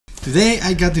Today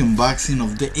I got the unboxing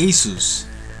of the Asus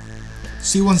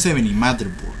Z170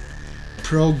 motherboard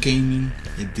Pro Gaming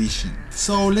Edition.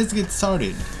 So let's get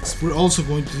started. We're also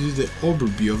going to do the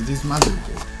overview of this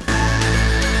motherboard.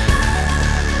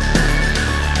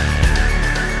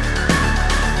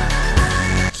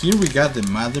 Here we got the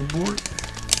motherboard.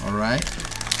 Alright,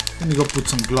 let me go put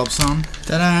some gloves on.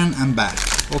 Ta-da! I'm back.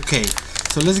 Okay,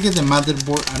 so let's get the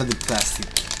motherboard out of the plastic.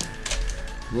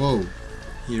 Whoa,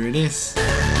 here it is.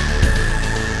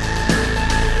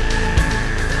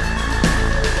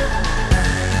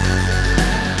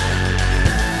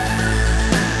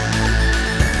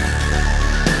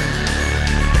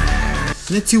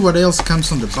 Let's see what else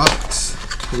comes on the box.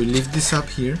 So we lift this up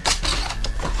here.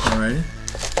 Alright.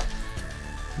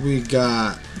 We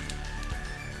got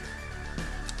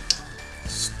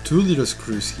two little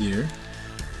screws here.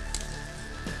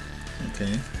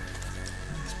 Okay.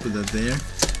 Let's put that there.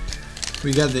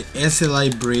 We got the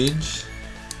SLI bridge.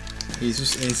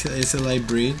 Asus SLI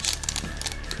bridge.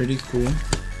 Pretty cool.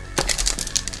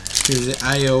 Here's the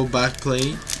I/O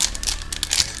backplate.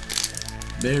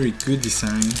 Very good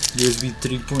design. USB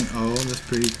 3.0, that's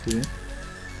pretty cool.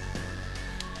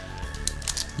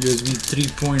 USB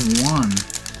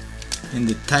 3.1 and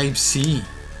the Type-C.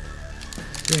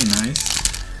 Very nice.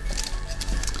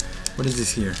 What is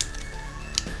this here?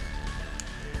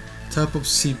 Type of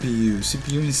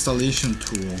CPU installation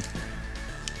tool.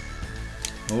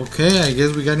 Okay, I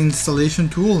guess we got installation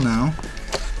tool now.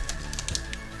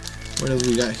 What else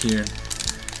we got here?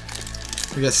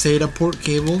 We got SATA port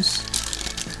cables.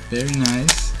 Very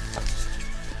nice.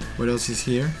 What else is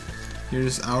here?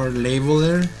 Here's our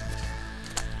labeler.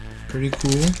 Pretty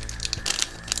cool.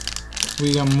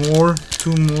 We got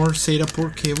two more SATA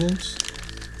port cables.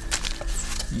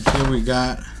 And here we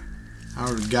got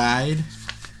our guide.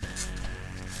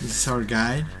 This is our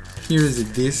guide. Here is the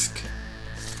disc,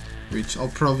 which I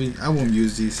won't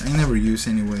use this. I never use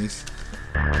anyways.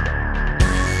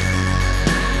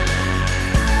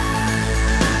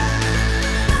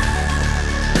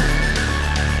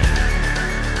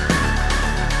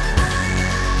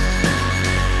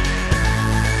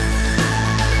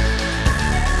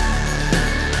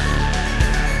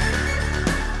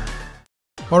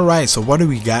 Alright, so what do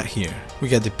we got here? We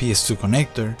got the PS2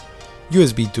 connector,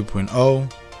 USB 2.0,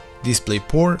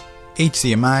 DisplayPort,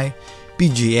 HDMI,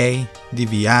 VGA,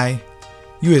 DVI,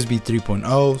 USB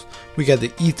 3.0, we got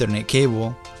the Ethernet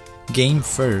cable, Game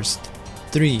First,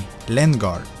 3 LAN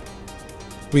guard,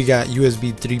 we got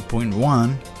USB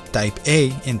 3.1, Type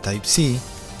A and Type C,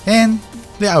 and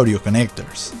the audio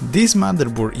connectors. This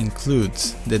motherboard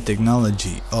includes the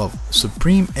technology of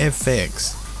Supreme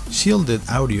FX, shielded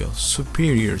audio,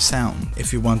 superior sound.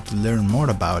 If you want to learn more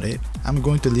about it, I'm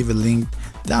going to leave a link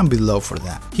down below for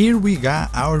that. Here we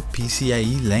got our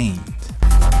PCIe lane.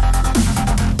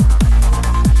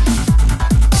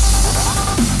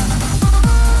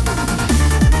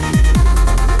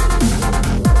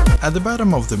 At the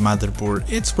bottom of the motherboard,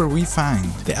 it's where we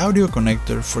find the audio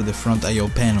connector for the front I/O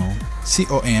panel,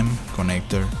 COM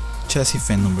connector, chassis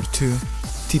fan number 2,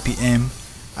 TPM,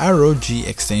 ROG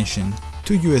extension,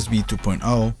 2 USB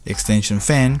 2.0 extension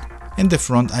fan, and the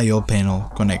front I/O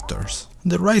panel connectors. On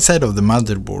the right side of the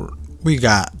motherboard, we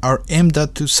got our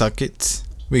M.2 sockets,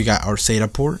 we got our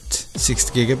SATA port,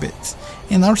 6 gigabits,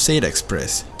 and our SATA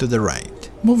Express to the right.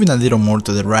 Moving a little more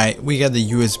to the right, we got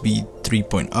the USB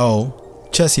 3.0,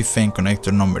 chassis fan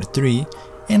connector number 3,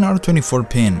 and our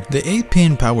 24-pin. The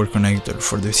 8-pin power connector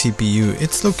for the CPU,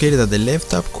 it's located at the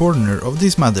left top corner of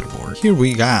this motherboard. Here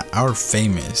we got our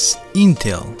famous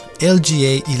Intel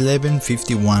LGA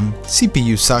 1151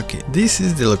 CPU socket. This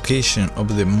is the location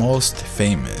of the most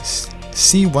famous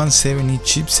Z170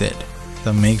 chipset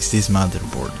that makes this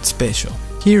motherboard special.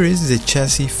 Here is the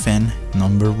chassis fan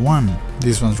number 1.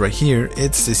 This one's right here,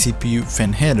 it's the CPU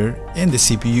fan header and the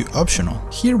CPU optional.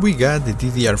 Here we got the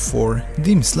DDR4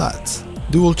 DIMM slots,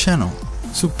 dual channel,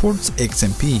 supports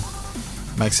XMP,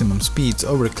 maximum speeds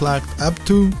overclocked up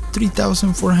to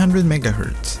 3400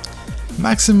 MHz,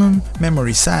 maximum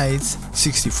memory size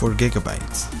 64 GB,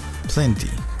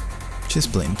 plenty,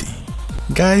 just plenty.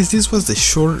 Guys, this was the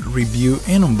short review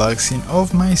and unboxing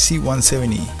of my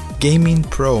Z170 Gaming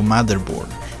Pro motherboard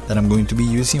that I'm going to be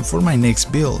using for my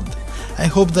next build. I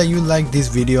hope that you liked this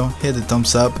video, hit the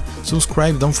thumbs up,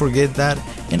 subscribe, don't forget that,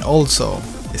 and also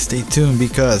stay tuned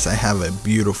because I have a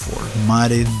beautiful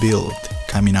modded build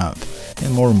coming up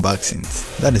and more unboxings.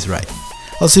 That is right.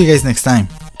 I'll see you guys next time.